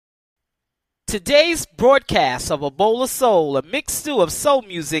Today's broadcast of A Bowl of Soul, a mixed stew of soul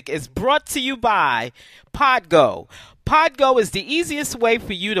music, is brought to you by Podgo. Podgo is the easiest way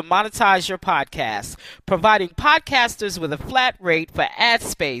for you to monetize your podcast, providing podcasters with a flat rate for ad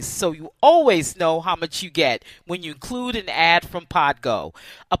space so you always know how much you get when you include an ad from Podgo.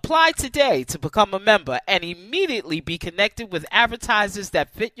 Apply today to become a member and immediately be connected with advertisers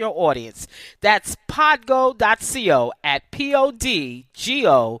that fit your audience. That's podgo.co at podgo.co.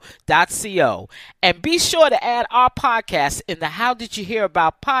 And be sure to add our podcast in the How Did You Hear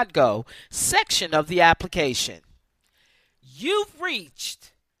About Podgo section of the application. You've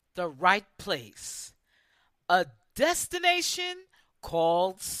reached the right place, a destination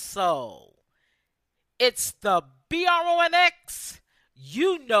called soul. It's the BRONX.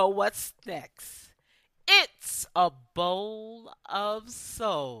 You know what's next. It's a bowl of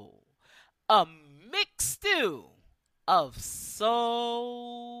soul, a mixed stew of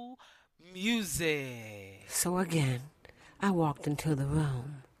soul music. So again, I walked into the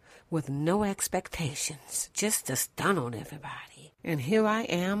room with no expectations, just to stun on everybody. And here I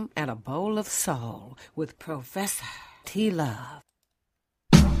am at a bowl of soul with Professor T. Love.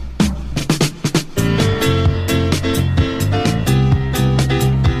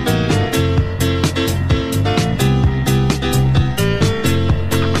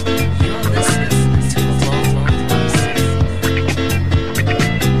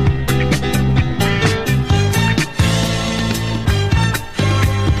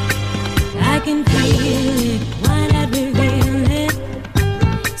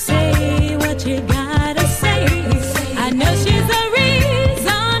 Say what you gotta say. I know she's a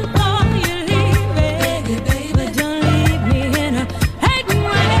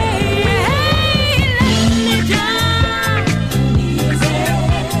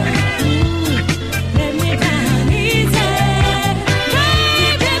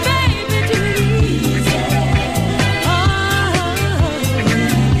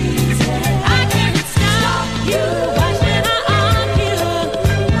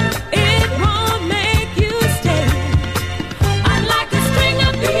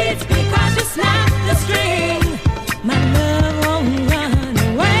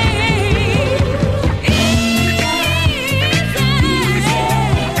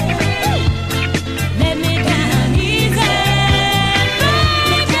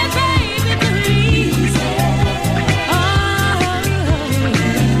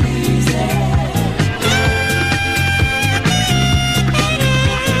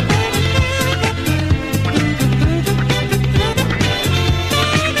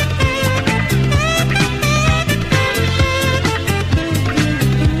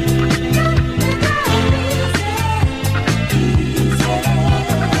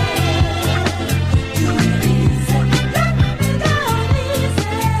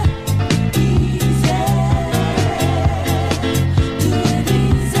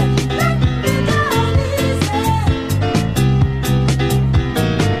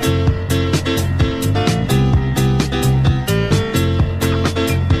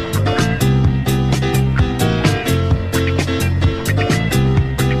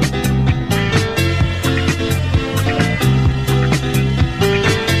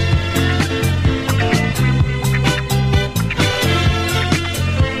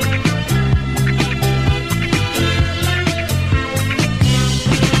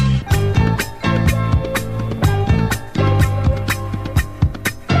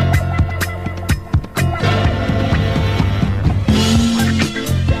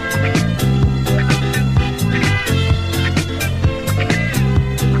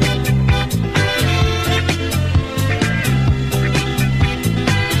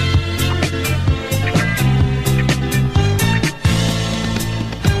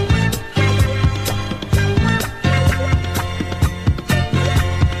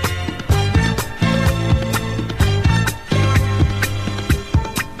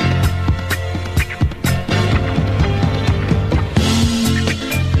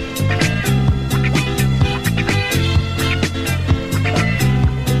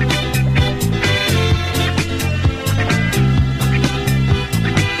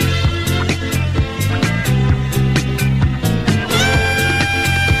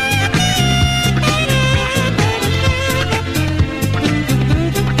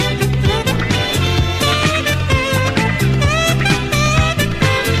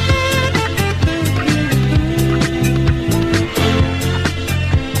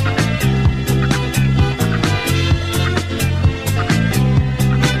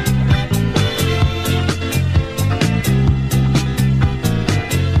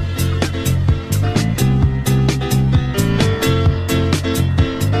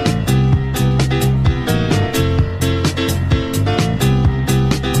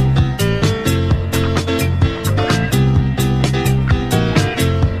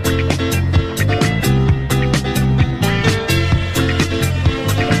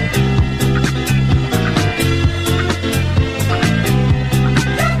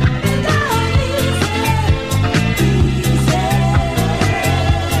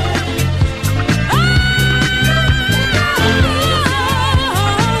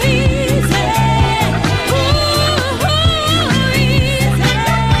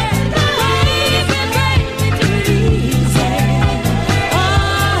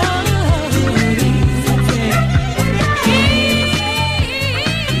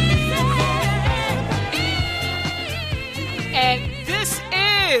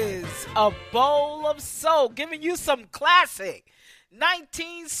A Bowl of Soul, giving you some classic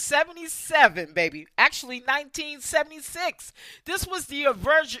 1977, baby. Actually, 1976. This was the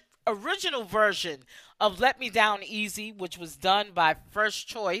original version of Let Me Down Easy, which was done by First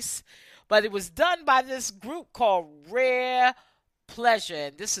Choice, but it was done by this group called Rare Pleasure,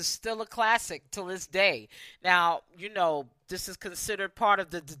 and this is still a classic till this day. Now, you know, this is considered part of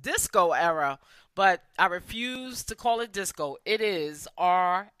the disco era, but I refuse to call it disco. It is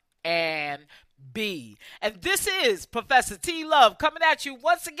R&B. And this is Professor T. Love coming at you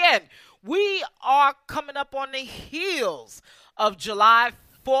once again. We are coming up on the heels of July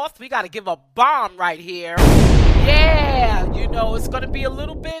 4th. We got to give a bomb right here. Yeah, you know, it's going to be a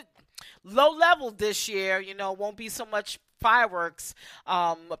little bit low level this year. You know, won't be so much fireworks.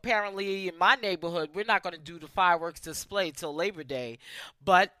 Apparently in my neighborhood, we're not going to do the fireworks display till Labor Day.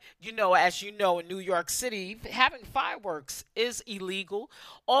 But, you know, as you know, in New York City, having fireworks is illegal.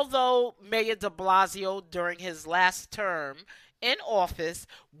 Although Mayor de Blasio, during his last term in office,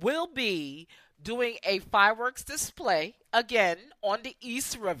 will be doing a fireworks display again on the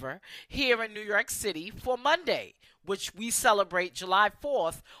East River here in New York City for Monday, which we celebrate July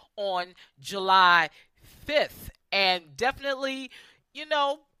 4th on July 5th. And definitely, you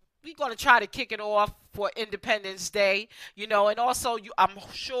know, we're going to try to kick it off for Independence Day, you know, and also I'm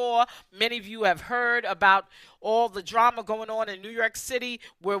sure many of you have heard about all the drama going on in New York City,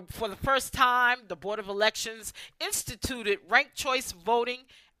 where for the first time, the Board of Elections instituted ranked choice voting,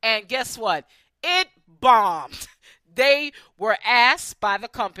 and guess what? It bombed. They were asked by the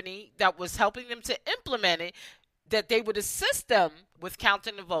company that was helping them to implement it that they would assist them with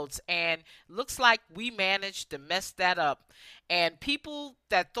counting the votes, and looks like we managed to mess that up. And people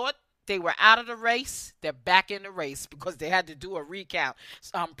that thought they were out of the race, they're back in the race because they had to do a recount.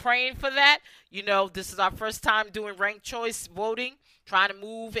 So I'm praying for that. You know, this is our first time doing ranked choice voting, trying to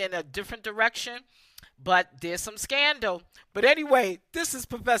move in a different direction, but there's some scandal. But anyway, this is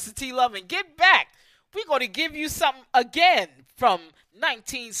Professor T. Love, and get back. We're going to give you something again from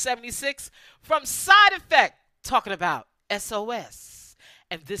 1976 from SideEffect, talking about S.O.S.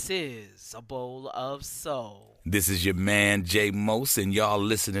 And this is A Bowl of Soul. This is your man, J. Mose, and y'all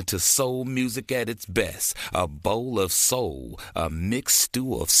listening to soul music at its best. A bowl of soul, a mixed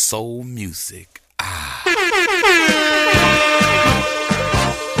stew of soul music. Ah.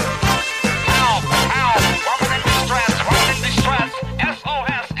 Woman in distress,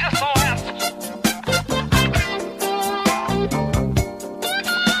 S.O.S, S.O.S.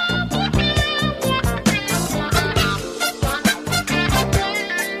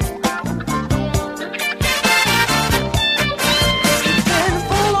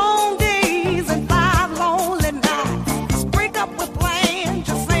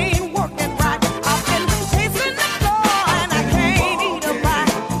 Just ain't working right. I've been chasing the floor and I can't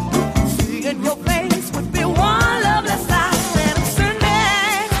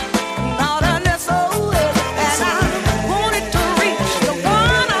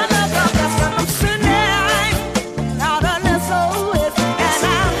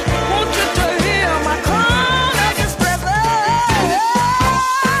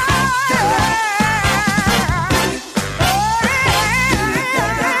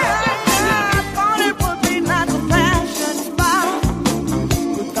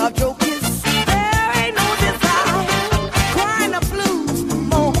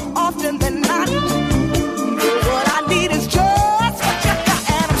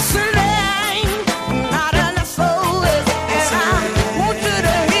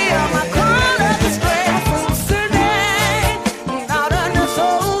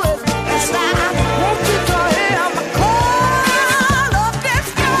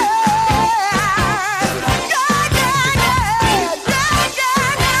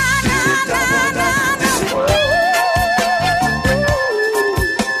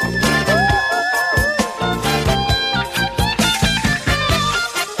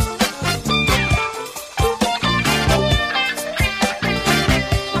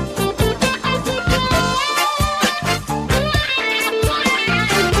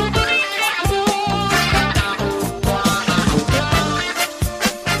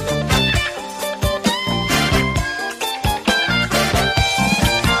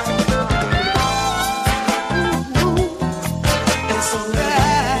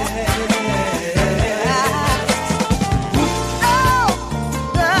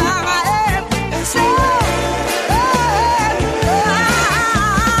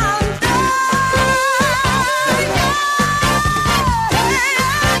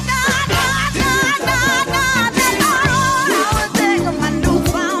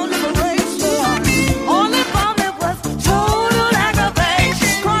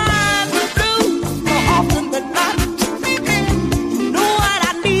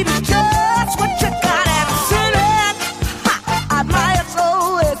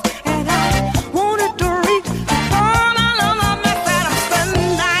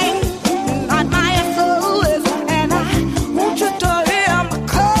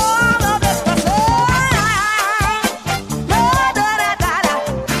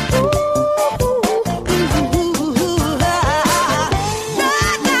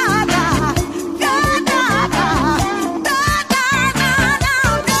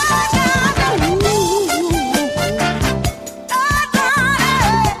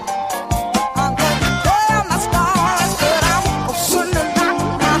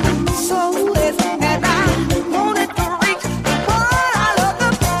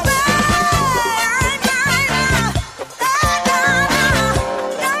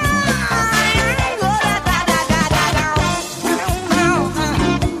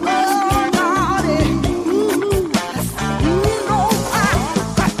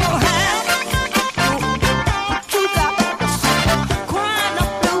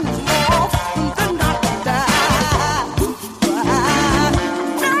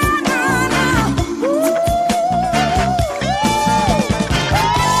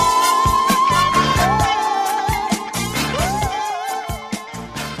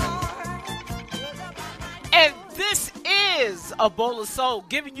is A Bowl of Soul,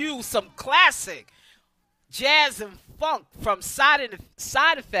 giving you some classic jazz and funk from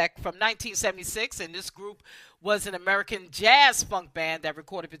SideEffect from 1976, and this group was an American jazz funk band that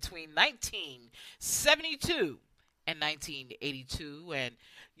recorded between 1972 and 1982, and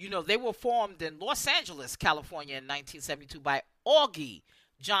they were formed in Los Angeles, California in 1972 by Augie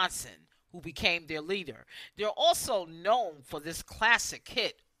Johnson, who became their leader. They're also known for this classic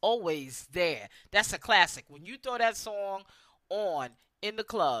hit, Always There. That's a classic. When you throw that song on in the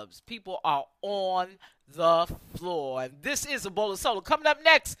clubs, people are on the floor. And this is A Bowl of Soul. Coming up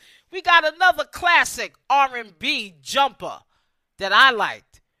next, we got another classic R&B jumper that I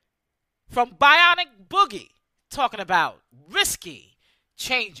liked from Bionic Boogie, talking about risky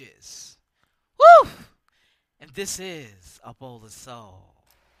changes. Woo! And this is A Bowl of Soul.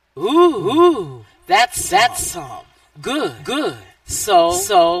 Ooh, that's some good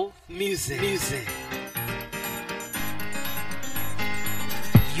soul music.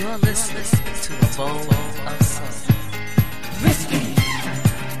 You're listening to A Bowl of Soul. Risky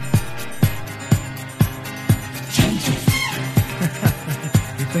changes.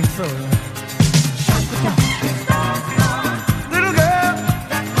 You think so, huh? Little girl,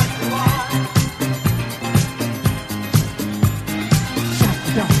 that's what you are.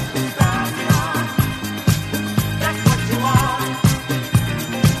 That's what you are.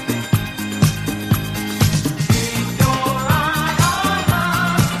 Keep your eye on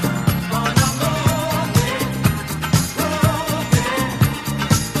us. Gonna move it.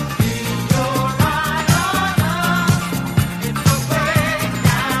 Keep your eye on us. It's a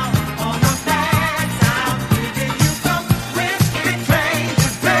breakdown on a bad sound. Giving you some risky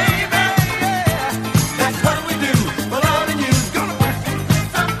changes, baby. That's what we do. Well, all of you's gonna work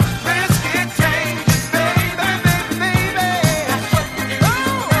some risky changes, baby. That's what we do. Oh,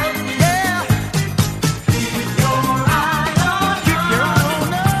 yeah. Keep your eye on us. Keep your eye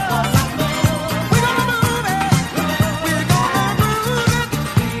on us. We're gonna move it. We're gonna move it.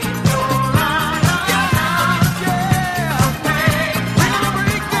 Keep your eye on us. Yeah. We're gonna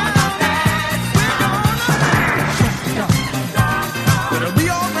break down that. But it'll be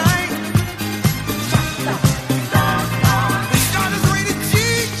all right. We start as way to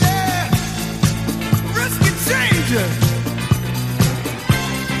cheat, yeah. Risky changes.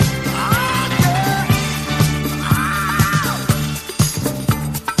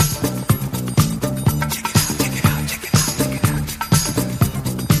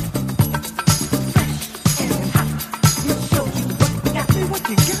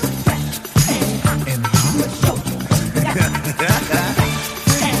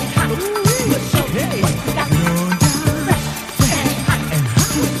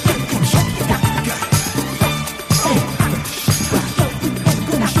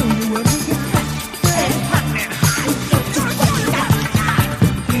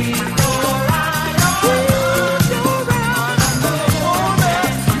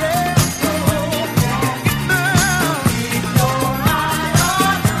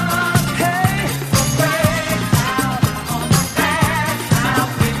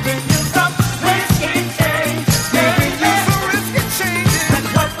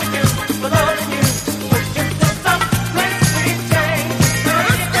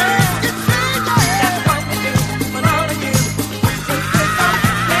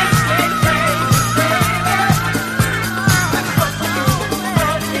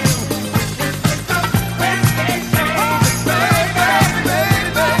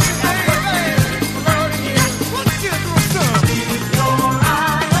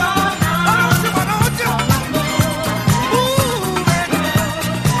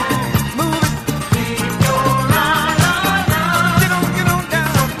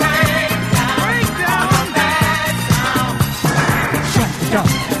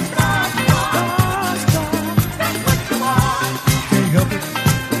 Can't help it.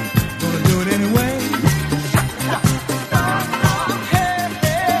 Gonna do it anyway.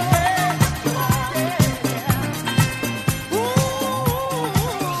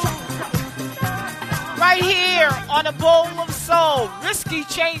 Right here on A Bowl of Soul, Risky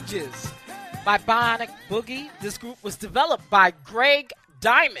Changes by Bionic Boogie. This group was developed by Gregory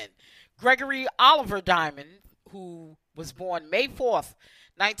Oliver Diamond, who was born May 4th,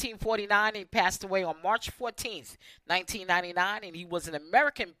 1949, and passed away on March 14th, 1999, and he was an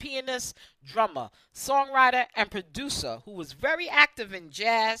American pianist, drummer, songwriter, and producer who was very active in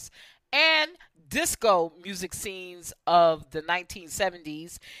jazz and disco music scenes of the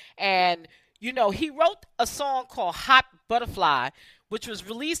 1970s. And he wrote a song called Hot Butterfly, which was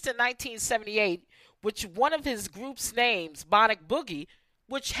released in 1978, which one of his group's names, Bionic Boogie,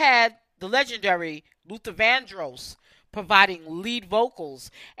 which had the legendary Luther Vandross providing lead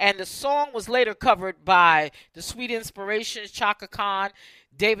vocals. And the song was later covered by the Sweet Inspirations, Chaka Khan,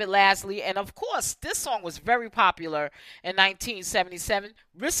 David Lasley, and of course, this song was very popular in 1977,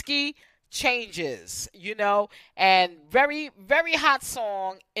 Risky Changes, and very, very hot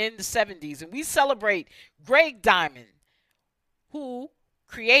song in the 70s. And we celebrate Greg Diamond, who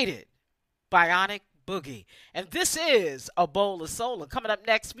created Bionic Boogie. And this is A Bowl of Soul. And coming up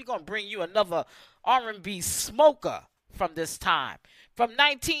next, we're going to bring you another R&B smoker from this time. From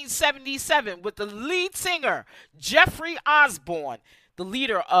 1977 with the lead singer, Jeffrey Osborne, the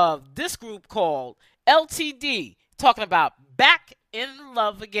leader of this group called L.T.D, talking about Back in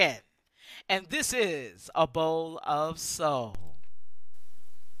Love Again. And this is A Bowl of Soul.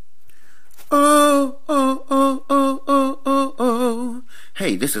 Oh, oh, oh, oh, oh, oh, oh.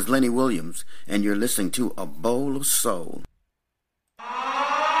 Hey, this is Lenny Williams, and you're listening to A Bowl of Soul.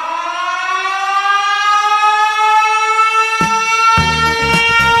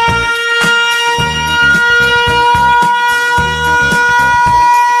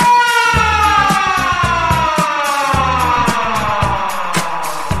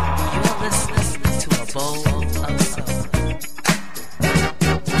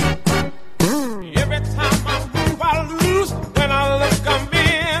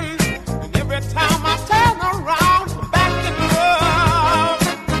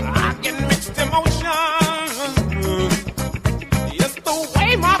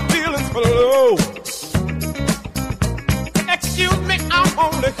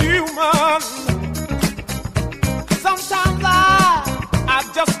 Sometimes I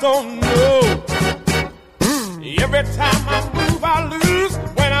just don't know. Every time I move, I lose.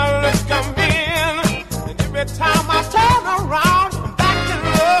 When I look, I'm in. And every time I turn around, I'm back in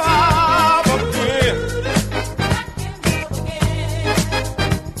love again.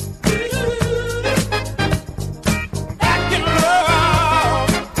 Back in love.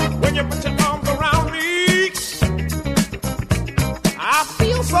 When you put your arms around me, I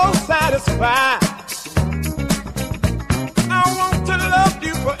feel so satisfied. I want to love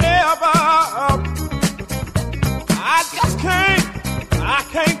you forever. I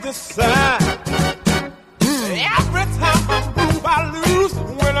can't decide. Every time I move, I lose.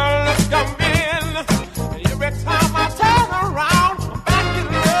 When I look, I'm in. Every time I turn around, I'm back in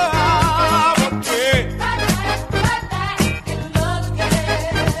love again. Back in love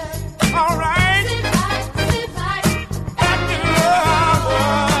again. All right. Back in love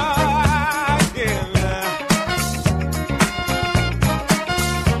again.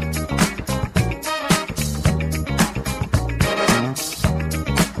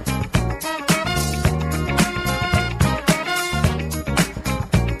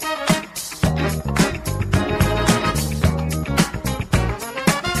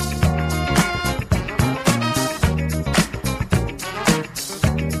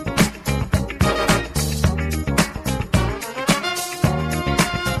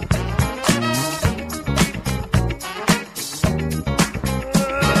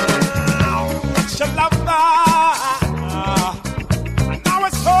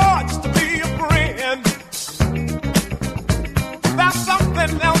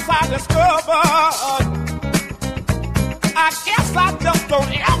 I guess I just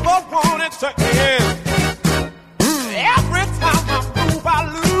don't ever want it to end. Every time I move, I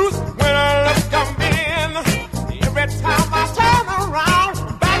lose. When I look, I'm in. Every time I turn around,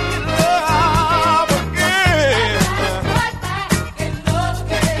 I'm back in love again. Back in love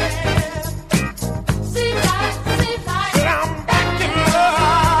again. See that, I'm back in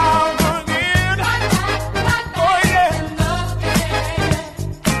love again. Oh yeah.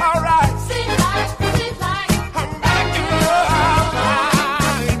 All right. I'm back in love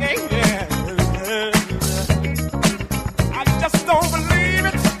again.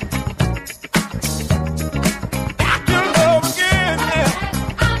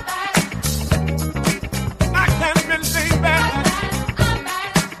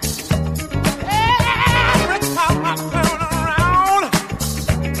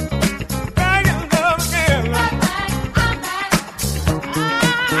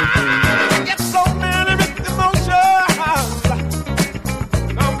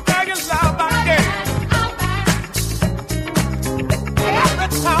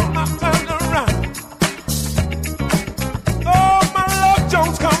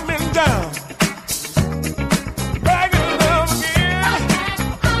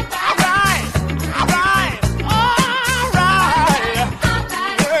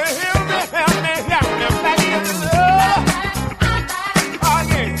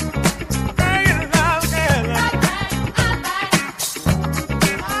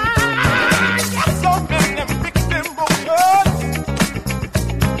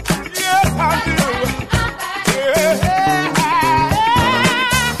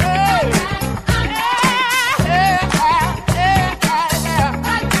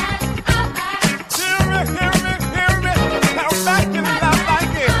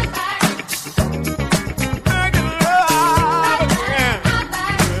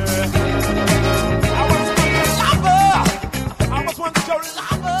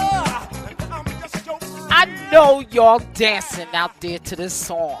 I know y'all dancing out there to this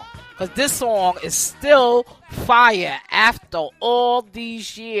song, because this song is still fire after all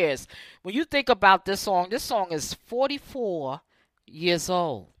these years. When you think about this song is 44 years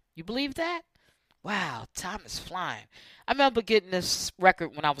old. You believe that? Wow, time is flying. I remember getting this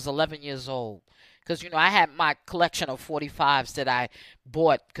record when I was 11 years old. Because, I had my collection of 45s that I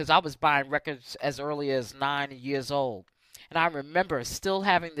bought because I was buying records as early as 9 years old. And I remember still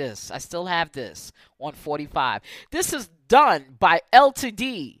having this. I still have this on 45. This is done by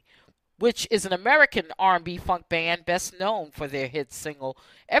L.T.D, which is an American R&B funk band best known for their hit single,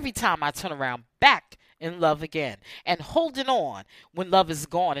 Every Time I Turn Around, Back in Love Again, and Holding On When Love Is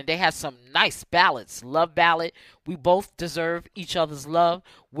Gone. And they have some nice ballads. Love Ballad, We Both Deserve Each Other's Love,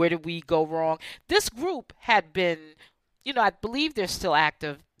 Where Did We Go Wrong? This group had been, I believe they're still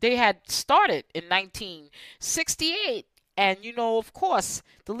active. They had started in 1968. And, of course,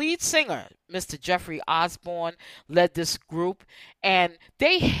 the lead singer, Mr. Jeffrey Osborne, led this group. And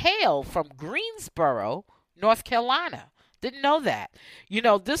they hail from Greensboro, North Carolina. Didn't know that.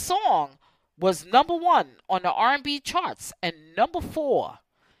 This song was number 1 on the R&B charts and number 4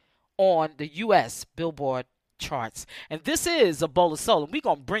 on the U.S. Billboard charts. And this is A Bowl of Soul. And we're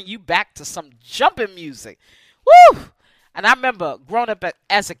going to bring you back to some jumping music. Woo! And I remember growing up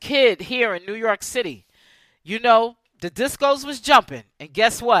as a kid here in New York City. The discos was jumping, and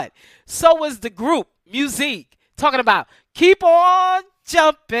guess what? So was the group Musique, talking about keep on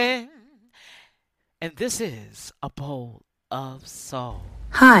jumping. And this is A Bowl of Soul.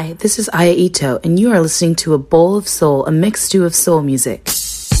 Hi, this is Aya Ito, and you are listening to A Bowl of Soul, a mixed stew of soul music.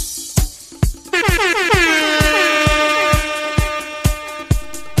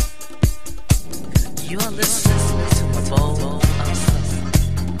 You're listening to A Bowl of Soul.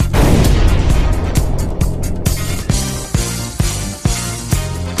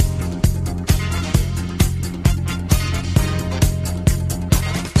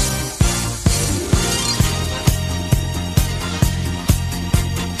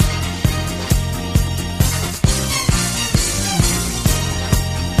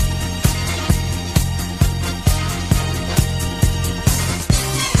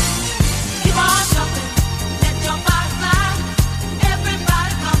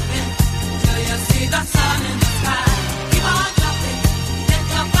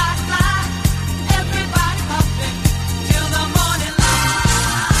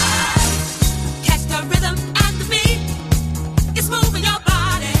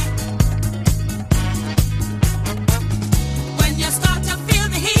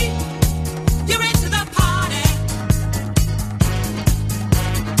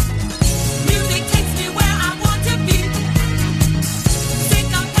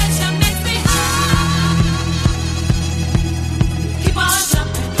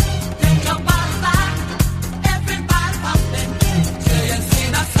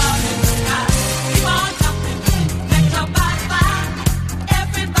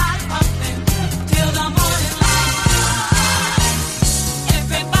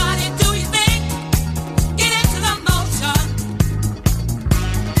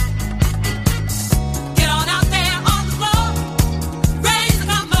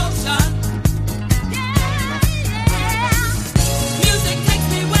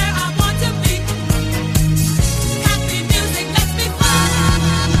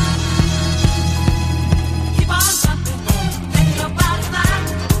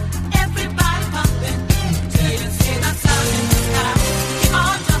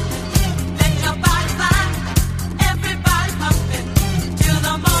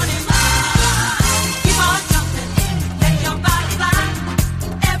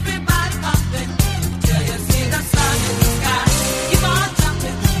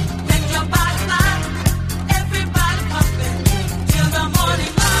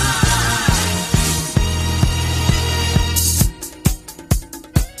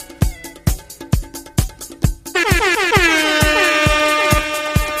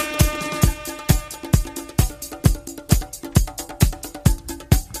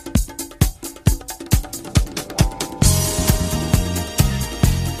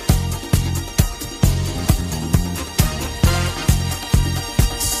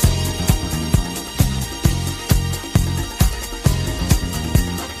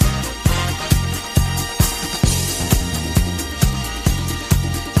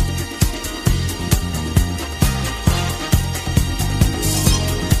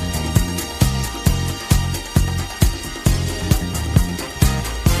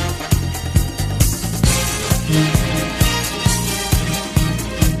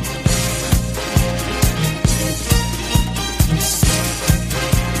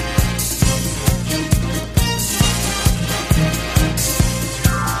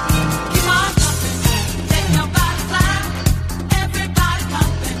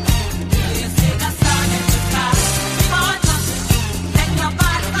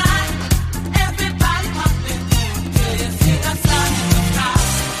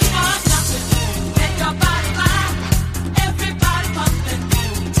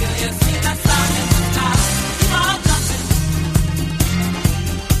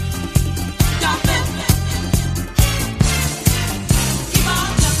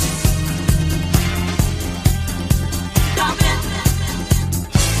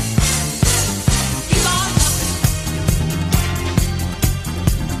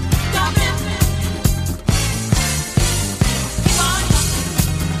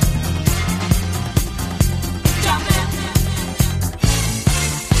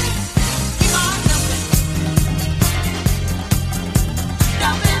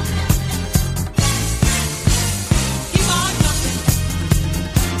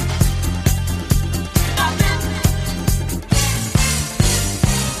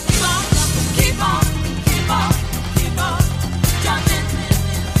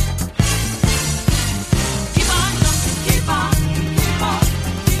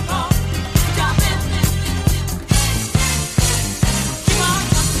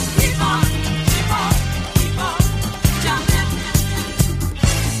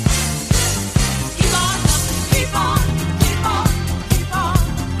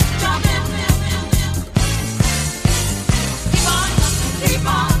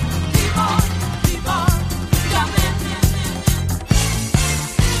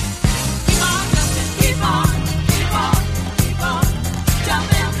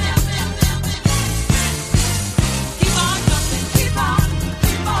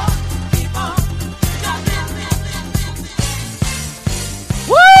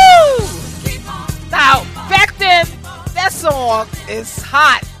 song is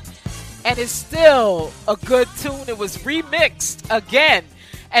hot, and it's still a good tune. It was remixed again,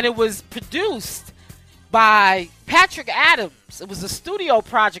 and it was produced by Patrick Adams. It was a studio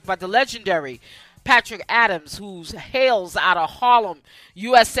project by the legendary Patrick Adams, who hails out of Harlem,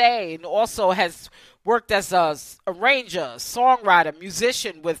 USA, and also has worked as a arranger, songwriter,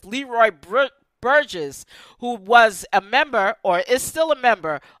 musician with Leroy Burgess, who was a member, or is still a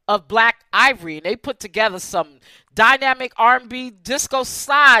member, of Black Ivory. And they put together some dynamic R&B disco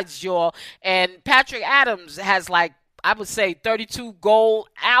slides, y'all. And Patrick Adams has, like, I would say 32 gold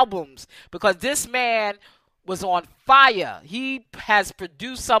albums, because this man was on fire. He has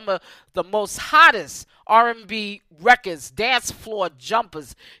produced some of the most hottest R&B records, dance floor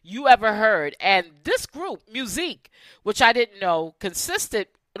jumpers you ever heard. And this group, Musique, which I didn't know, it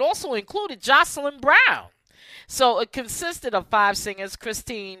also included Jocelyn Brown. So it consisted of 5 singers: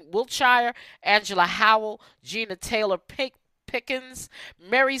 Christine Wiltshire, Angela Howell, Gina Taylor Pickens,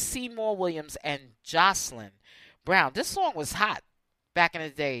 Mary Seymour Williams, and Jocelyn Brown. This song was hot back in the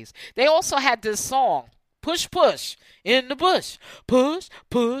days. They also had this song, Push, Push in the Bush. Push,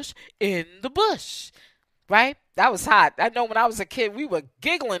 Push in the Bush. Right? That was hot. I know when I was a kid, we were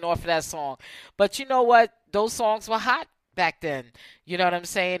giggling off of that song. But you know what? Those songs were hot back then. You know what I'm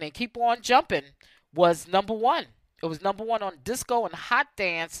saying? And Keep On Jumpin' was number 1. It was number 1 on disco and hot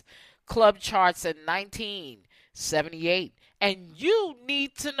dance club charts in 1978. And you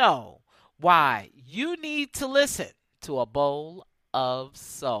need to know why you need to listen to A Bowl of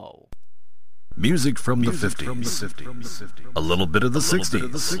Soul. Music from the 50s, a little bit of the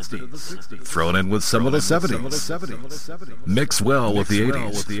 60s, thrown in with some of the 70s, mix well with the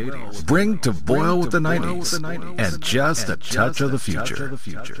 80s, bring to boil with the 90s, and just a touch of the future.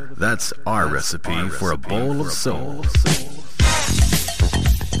 That's our recipe for a bowl of soul.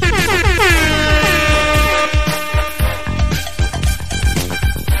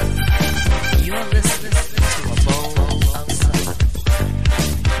 You're listening to A Bowl of Soul.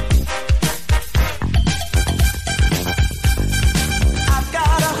 I've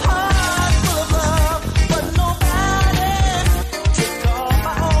got a heart full of love, but nobody to call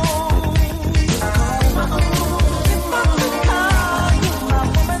my own. If I could call you my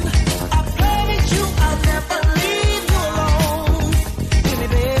woman, I promise you I'll never leave you alone. Give me,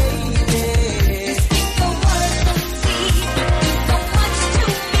 baby. You speak the words of me, mean so much to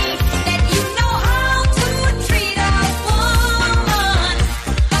me that you know how to treat a woman.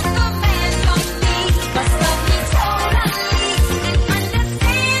 But the man from me must love me totally and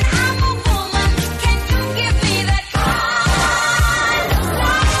understand I'm a woman. Can you give me that kind of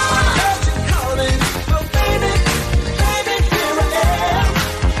love? Heard you calling, well, baby, here I am.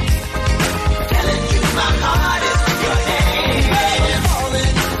 Telling you my heart is in your hands.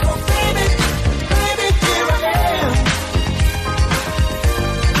 Calling, well, baby, here I am.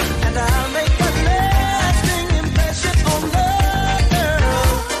 And I'll make a lasting impression on love,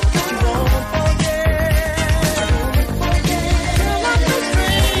 girl, that you won't forget. Girl, I'm the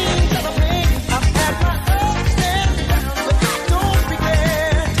dreams that I made. I've had my ups and downs, but I don't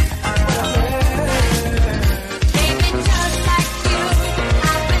regret what I learned. Baby, just like you,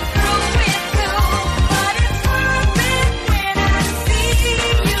 I've been through it too. But it's worth it when I see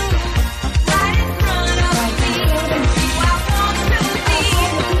you right in front of me. You I want to be.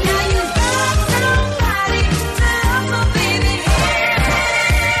 Now you got somebody to love, so baby, here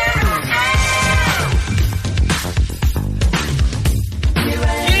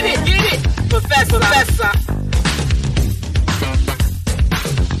Get it, Professor.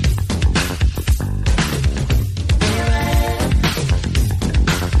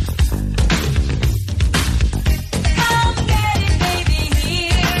 Come get it, baby,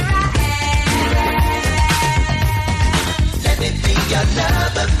 here I am. Let me be your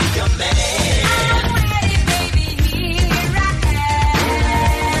lover, be your man. I'm ready, baby, here I am.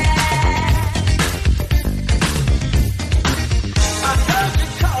 I heard you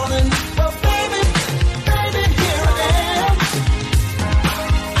calling, well, baby,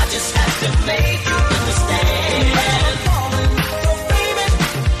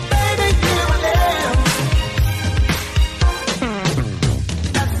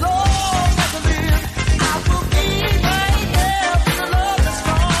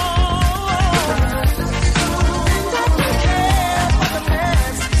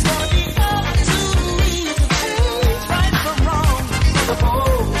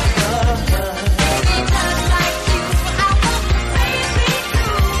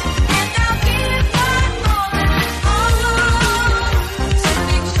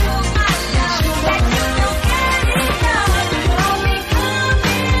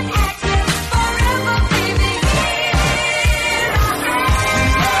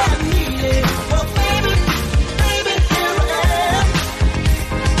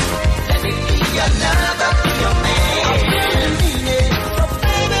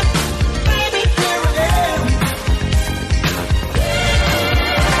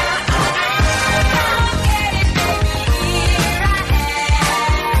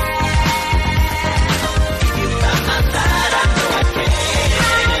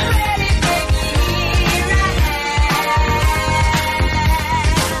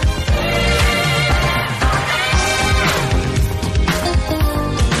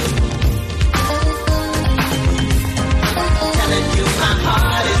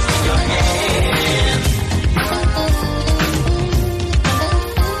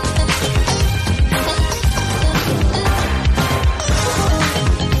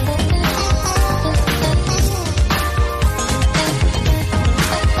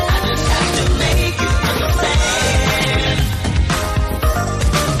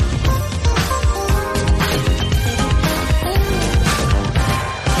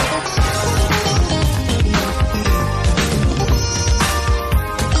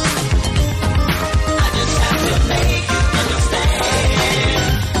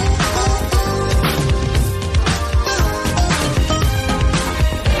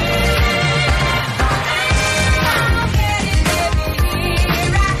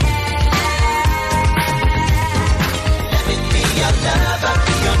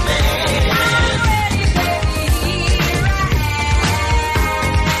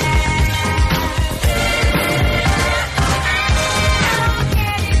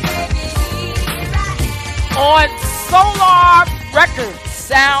 Solar Records,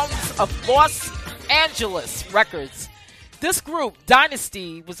 Sounds of Los Angeles Records. This group,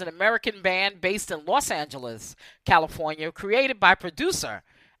 Dynasty, was an American band based in Los Angeles, California, created by producer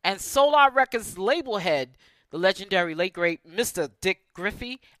and Solar Records label head, the legendary late great Mr. Dick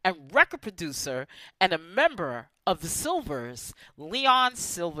Griffey, and record producer and a member of the Silvers, Leon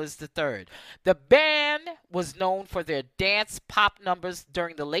Silvers III. The band was known for their dance pop numbers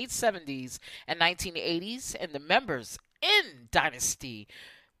during the late 70s and 1980s, and the members in Dynasty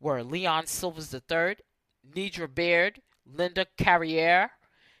were Leon Silvers III, Nedra Baird, Linda Carriere,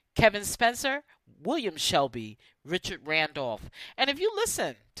 Kevin Spencer, William Shelby, Richard Randolph. And if you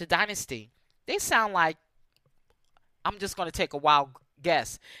listen to Dynasty, they sound like, I'm just going to take a wild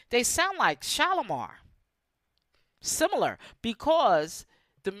guess, they sound like Shalamar. Similar, because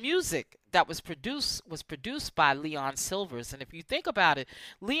the music that was produced by Leon Silvers. And if you think about it,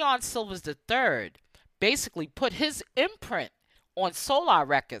 Leon Silvers III basically put his imprint on Solar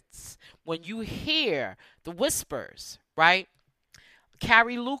Records. When you hear the Whispers, right?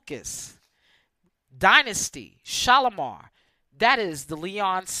 Carrie Lucas, Dynasty, Shalamar, that is the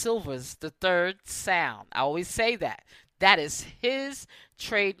Leon Silvers III sound. I always say that. That is his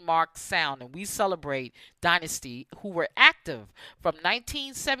trademark sound. And we celebrate Dynasty, who were active from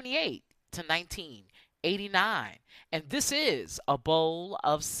 1978 to 1989. And this is A Bowl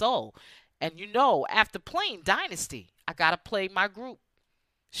of Soul. And you know, after playing Dynasty, I got to play my group,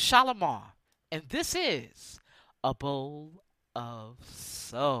 Shalamar. And this is A Bowl of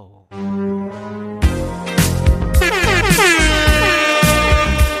Soul.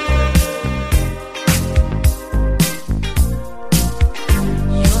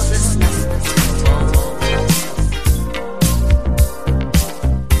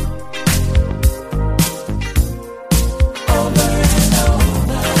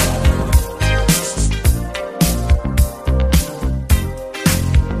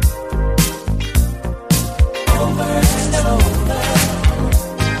 Over and over.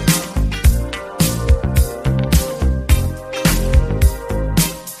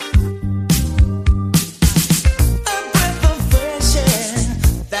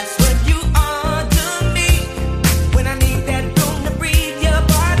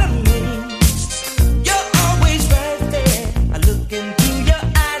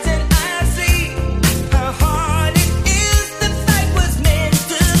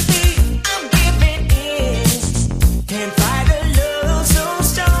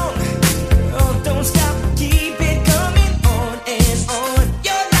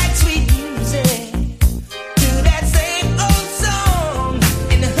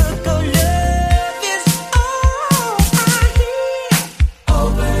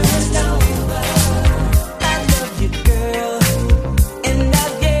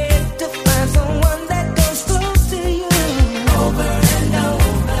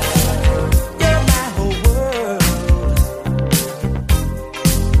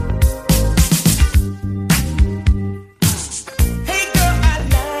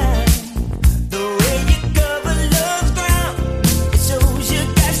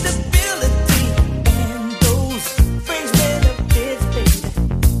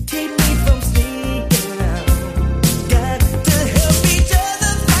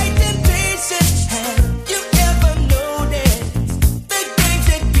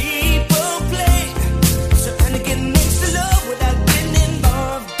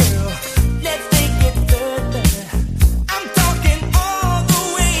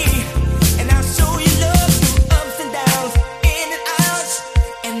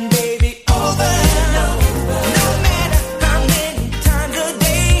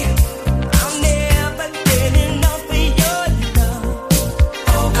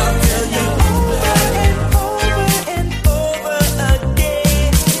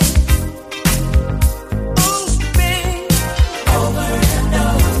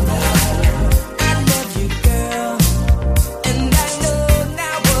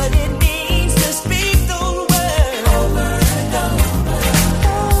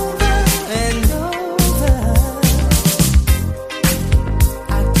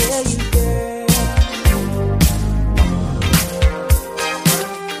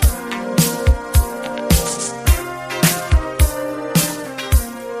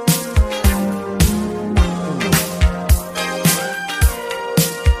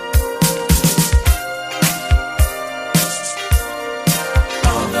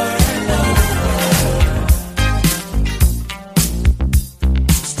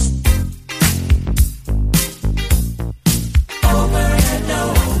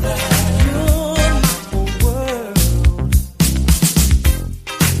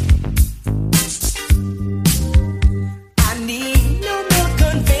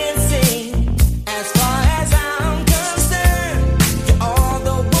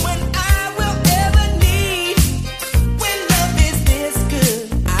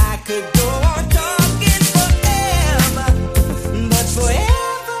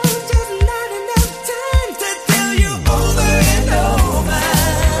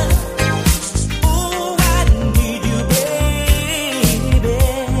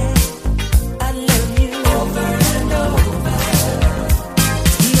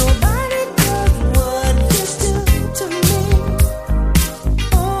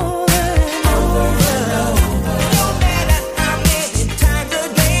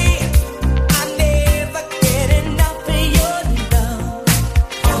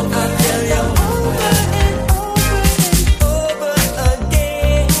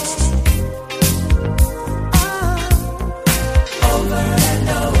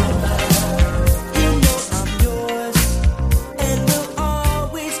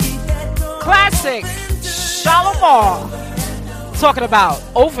 Shalamar, talking about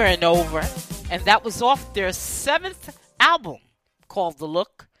Over and Over, and that was off their 7th album called The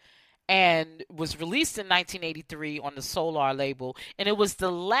Look, and was released in 1983 on the Solar label, and it was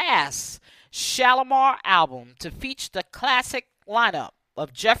the last Shalamar album to feature the classic lineup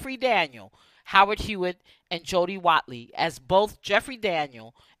of Jeffrey Daniel, Howard Hewitt, and Jody Watley, as both Jeffrey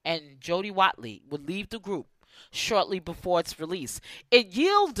Daniel and Jody Watley would leave the group shortly before its release. It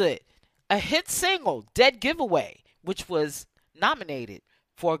yielded a hit single, Dead Giveaway, which was nominated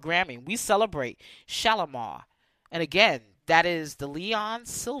for a Grammy. We celebrate Shalamar. And again, that is the Leon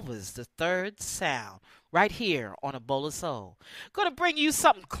Silva's The Third Sound, right here on A Bowl of Soul. Going to bring you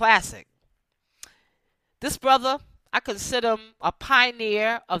something classic. This brother, I consider him a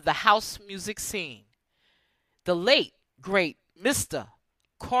pioneer of the house music scene. The late, great Mr.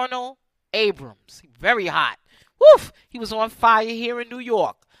 Colonel Abrams. Very hot. Woof! He was on fire here in New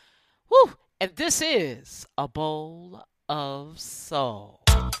York. Woo! And this is A Bowl of Soul.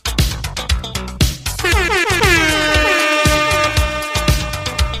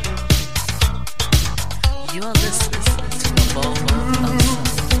 You're listening to A Bowl of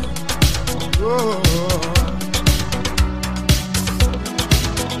Soul.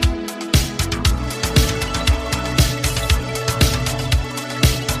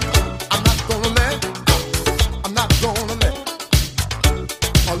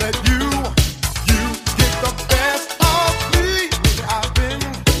 I'll let you get the best of me. I've been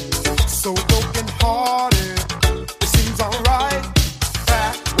so broken hearted. It seems alright.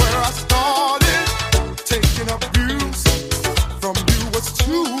 Back where I started, taking abuse from you was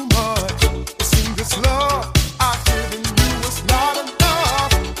too much. It seemed this love I've given you was not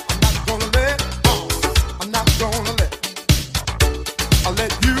enough. I'm not gonna let. I'll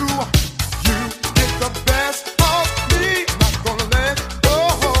let you get the best of me. I'm not gonna let go.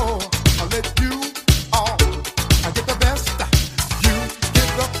 I'll let you I get the best. You get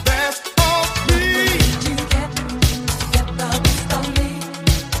the best of me. You get the best of me.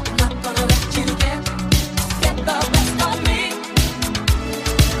 I'm not gonna let you get the best of me.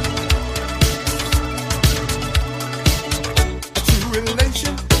 A true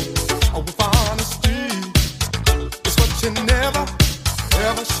relation with honesty is what you never,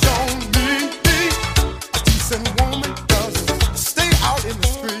 ever shown me. A decent woman doesn't stay out in the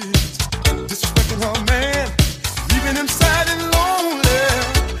streets, disrespecting her man, leaving him sad and lonely.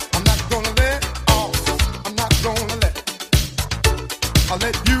 I'm not gonna let. I'll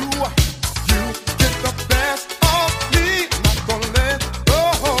let you get the best of me. I'm not gonna let go.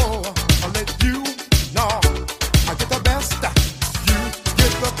 I'll let you I get the best. You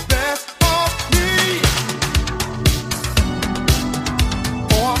get the best of me.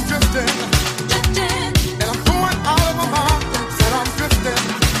 Oh, I'm drifting, and I'm going out of my mind. Said I'm drifting,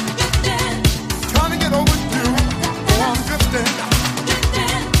 trying to get over you. Oh, I'm drifting,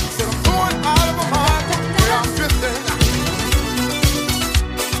 said I'm going out of my mind. Yeah, I'm drifting.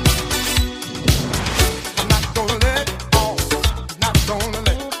 I'm not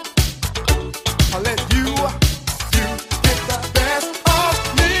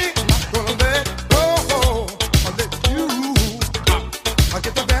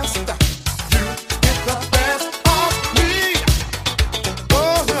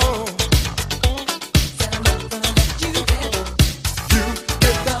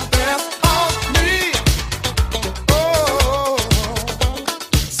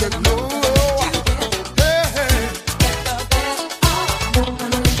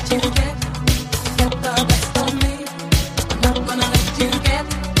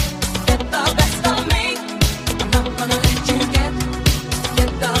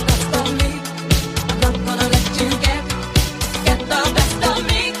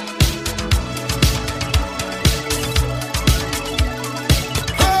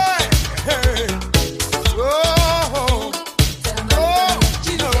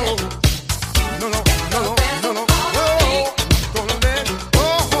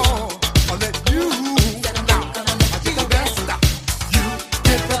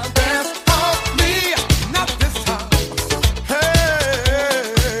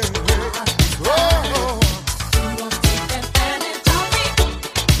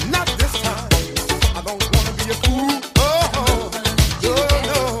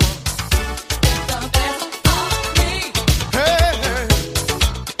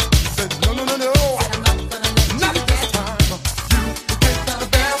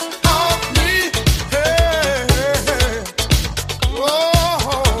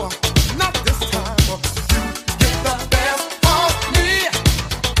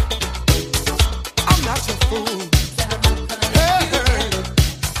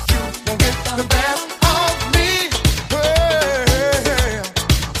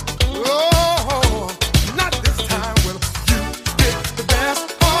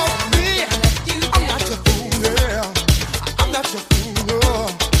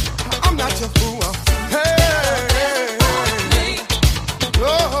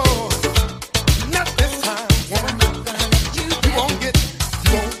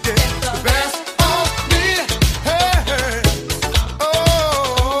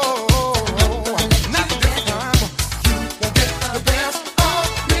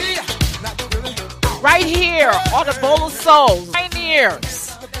on a bowl of soul.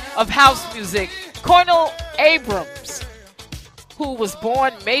 Pioneers of house music, Colonel Abrams, who was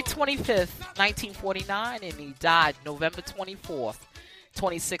born May 25th, 1949, and he died November 24th,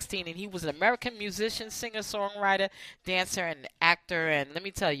 2016. And he was an American musician, singer, songwriter, dancer, and actor. And let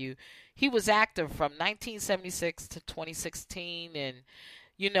me tell you, he was active from 1976 to 2016. And,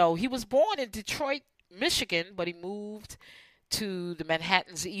 you know, he was born in Detroit, Michigan, but he moved to the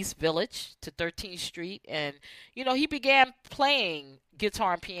Manhattan's East Village, to 13th Street. And, you know, he began playing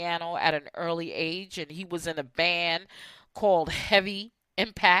guitar and piano at an early age, and he was in a band called Heavy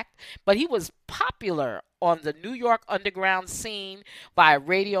Impact. But he was popular on the New York underground scene via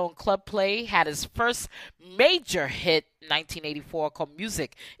radio and club play. Had his first major hit in 1984 called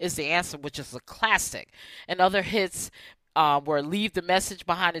Musique is the Answer, which is a classic. And other hits were Leave the Message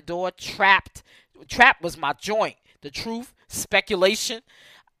Behind the Door, Trapped. Trap was my joint. The Truth, Speculation,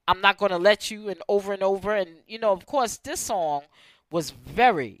 I'm Not Gonna Let You, and over and over. And, you know, of course, this song was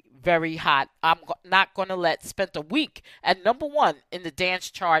very, very hot. Not Gonna Let spent a week at number 1 in the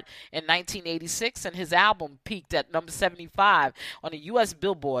dance chart in 1986, and his album peaked at number 75 on the U.S.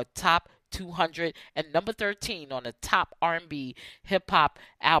 Billboard Top 200 and number 13 on the top R&B hip-hop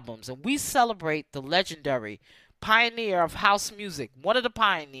albums. And we celebrate the legendary pioneer of house music, one of the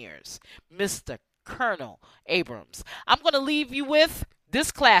pioneers, Mr. Colonel Abrams. I'm going to leave you with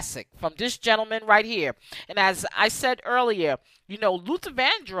this classic from this gentleman right here. And as I said earlier, you know, Luther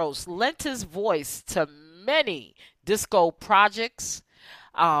Vandross lent his voice to many disco projects,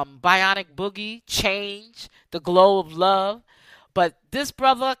 Bionic Boogie, Change, The Glow of Love. But this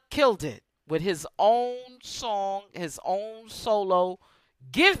brother killed it with his own song, his own solo,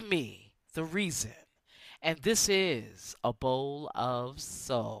 Give Me the Reason. And this is A Bowl of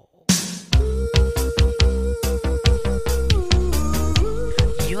Soul.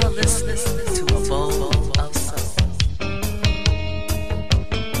 You're listening to A Bowl of Soul.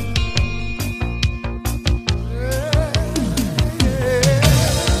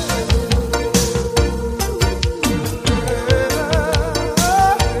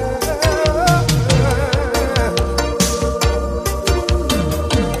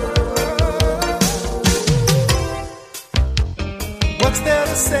 What's there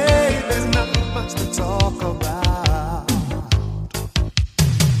to say? There's not much to talk about.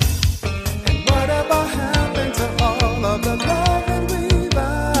 And whatever happened to all of the love that we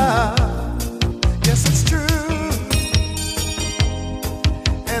vowed? Yes, it's true.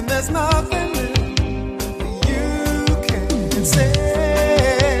 And there's nothing that you can say.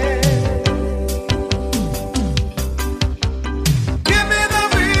 Give me the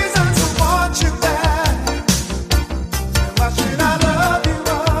reason to want you back. Why should I love you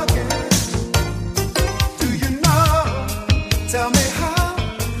again?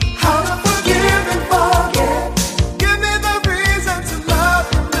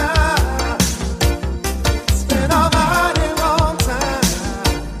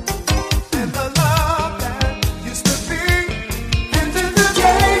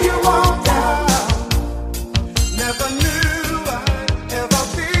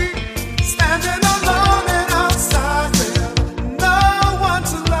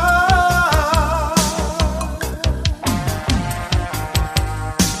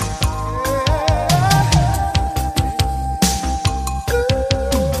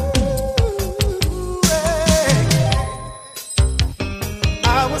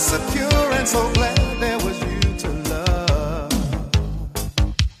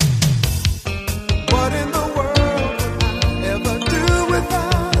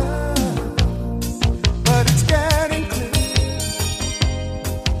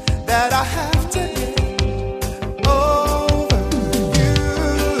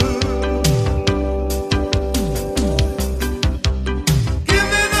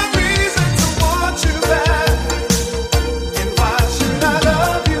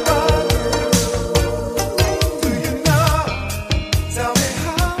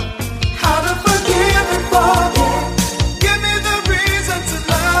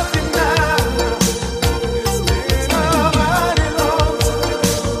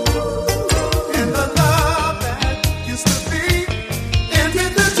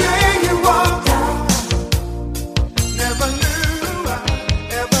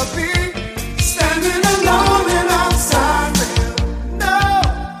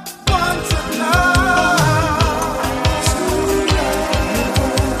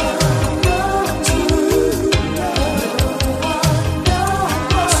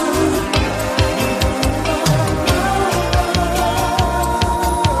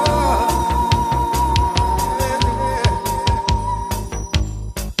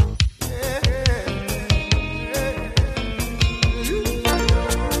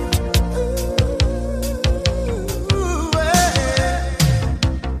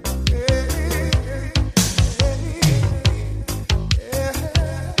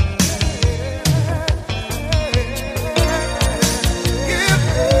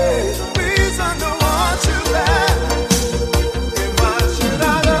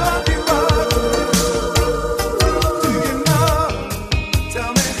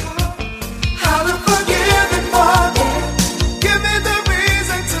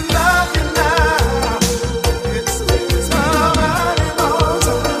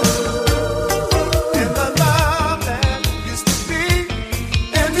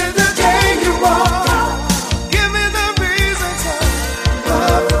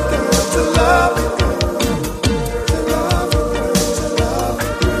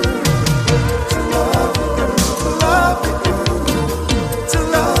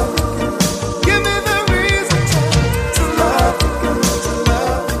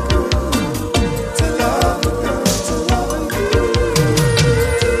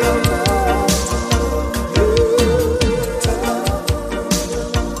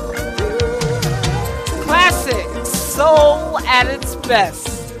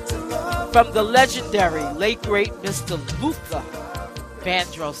 from the legendary late great Mr. Luther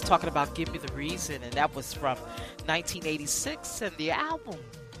Vandross, talking about Give Me the Reason, and that was from 1986, and the album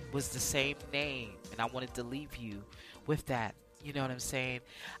was the same name, and I wanted to leave you with that. You know what I'm saying?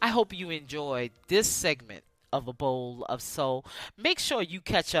 I hope you enjoyed this segment of A Bowl of Soul. Make sure you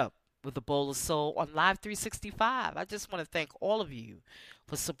catch up with A Bowl of Soul on Live 365. I just want to thank all of you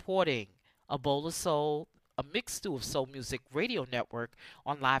for supporting A Bowl of Soul, a mixed stew of soul music radio network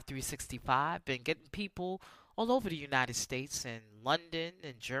on Live 365, and getting people all over the United States and London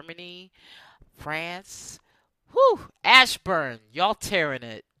and Germany, France. Whew, Ashburn, y'all tearing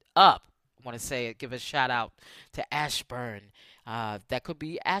it up. I want to say, give a shout out to Ashburn. That could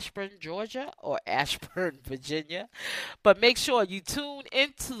be Ashburn, Georgia, or Ashburn, Virginia. But make sure you tune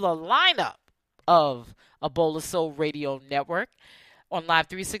into the lineup of A Bowl of Soul Radio Network on Live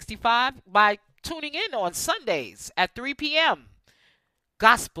 365 by tuning in on Sundays at 3 p.m.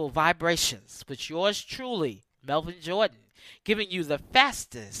 Gospel Vibrations with yours truly, Melvin Jordan, giving you the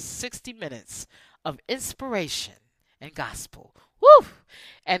fastest 60 minutes of inspiration and gospel. Woo!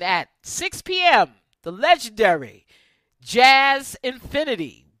 And at 6 p.m., the legendary Jazz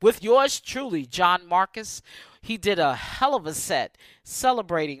Infinity with yours truly, John Marcus. He did a hell of a set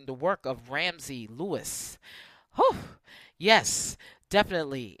celebrating the work of Ramsey Lewis. Whew. Yes,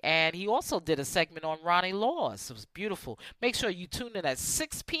 definitely. And he also did a segment on Ronnie Laws. It was beautiful. Make sure you tune in at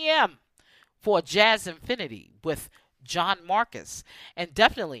 6 p.m. for Jazz Infinity with John Marcus. And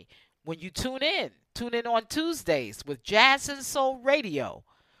definitely, when you tune in on Tuesdays with Jazz and Soul Radio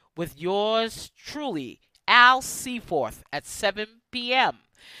with yours truly, Al Seaforth at 7 p.m.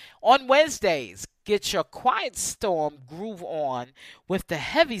 On Wednesdays, get your Quiet Storm groove on with the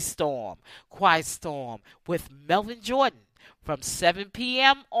Heavy Storm, Quiet Storm with Melvin Jordan from 7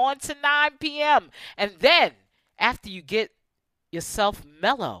 p.m. on to 9 p.m. And then, after you get yourself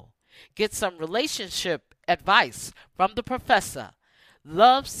mellow, get some relationship advice from the professor.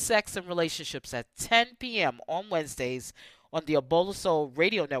 Love, Sex, and Relationships at 10 p.m. on Wednesdays on the Ebola Soul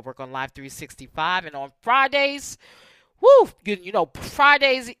Radio Network on Live 365. And on Fridays, you know,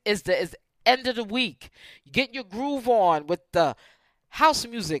 Fridays is the end of the week. You get your groove on with the house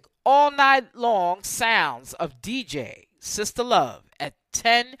music all night long sounds of DJ Sister Love at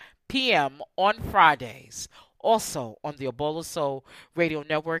 10 p.m. on Fridays. Also on the Ebola Soul Radio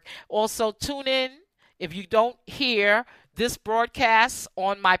Network. Also tune in if you don't hear this broadcast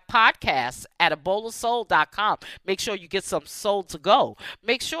on my podcast at abolasoul.com. Make sure you get some soul to go.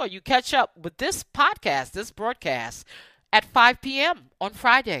 Make sure you catch up with this podcast, this broadcast, at 5 p.m. on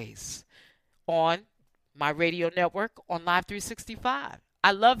Fridays on my radio network on Live 365.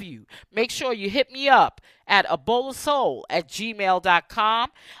 I love you. Make sure you hit me up at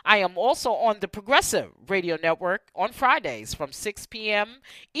abolasoul@gmail.com. I am also on the Progressive Radio Network on Fridays from 6 p.m.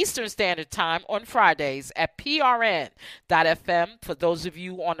 Eastern Standard Time on Fridays at prn.fm. For those of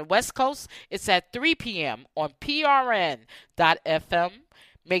you on the West Coast, it's at 3 p.m. on prn.fm.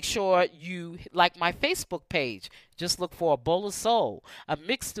 Make sure you like my Facebook page. Just look for A Bowl of Soul, a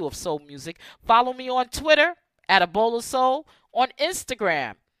mixed stew of soul music. Follow me on Twitter at A Bowl of Soul. On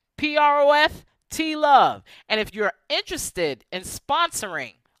Instagram, PROFTLove. And if you're interested in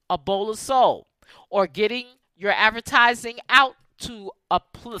sponsoring A Bowl of Soul or getting your advertising out to a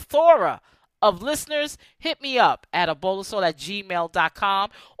plethora of listeners, hit me up at abolasoul@gmail.com.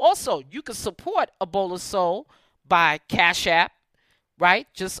 Also, you can support A Bowl of Soul by Cash App, right?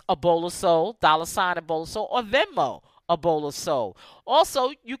 Just A Bowl of Soul, $ A Bowl of Soul, or Venmo A Bowl of Soul.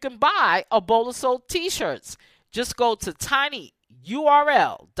 Also, you can buy A Bowl of Soul t-shirts. Just go to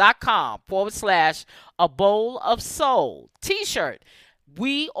tinyurl.com/A Bowl of Soul t-shirt.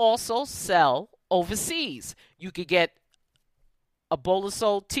 We also sell overseas. You could get A Bowl of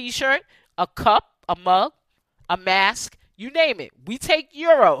Soul t-shirt, a cup, a mug, a mask, you name it. We take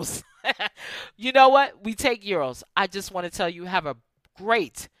euros. You know what? We take euros. I just want to tell you, have a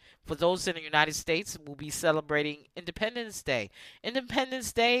great, for those in the United States, we'll be celebrating Independence Day.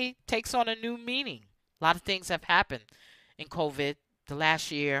 Independence Day takes on a new meaning. A lot of things have happened in COVID the last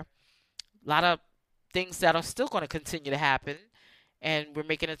year. A lot of things that are still going to continue to happen. And we're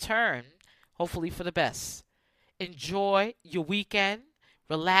making a turn, hopefully for the best. Enjoy your weekend.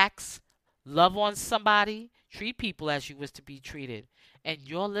 Relax. Love on somebody. Treat people as you wish to be treated. And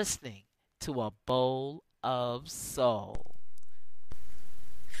you're listening to A Bowl of Soul.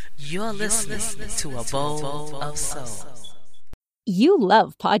 You're listening to A Bowl of Soul. You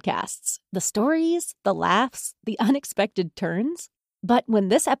love podcasts, the stories, the laughs, the unexpected turns. But when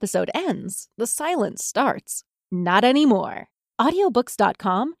this episode ends, the silence starts. Not anymore.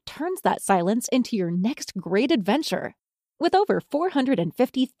 Audiobooks.com turns that silence into your next great adventure. With over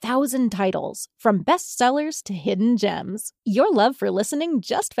 450,000 titles, from bestsellers to hidden gems, your love for listening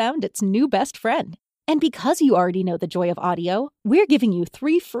just found its new best friend. And because you already know the joy of audio, we're giving you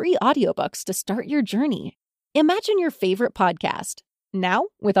 3 free audiobooks to start your journey. Imagine your favorite podcast, now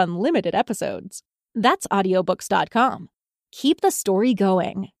with unlimited episodes. That's audiobooks.com. Keep the story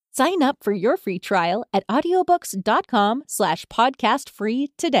going. Sign up for your free trial at audiobooks.com/podcastfree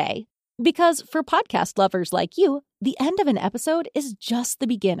today. Because for podcast lovers like you, the end of an episode is just the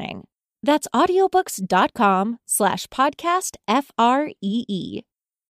beginning. That's audiobooks.com/podcastfree.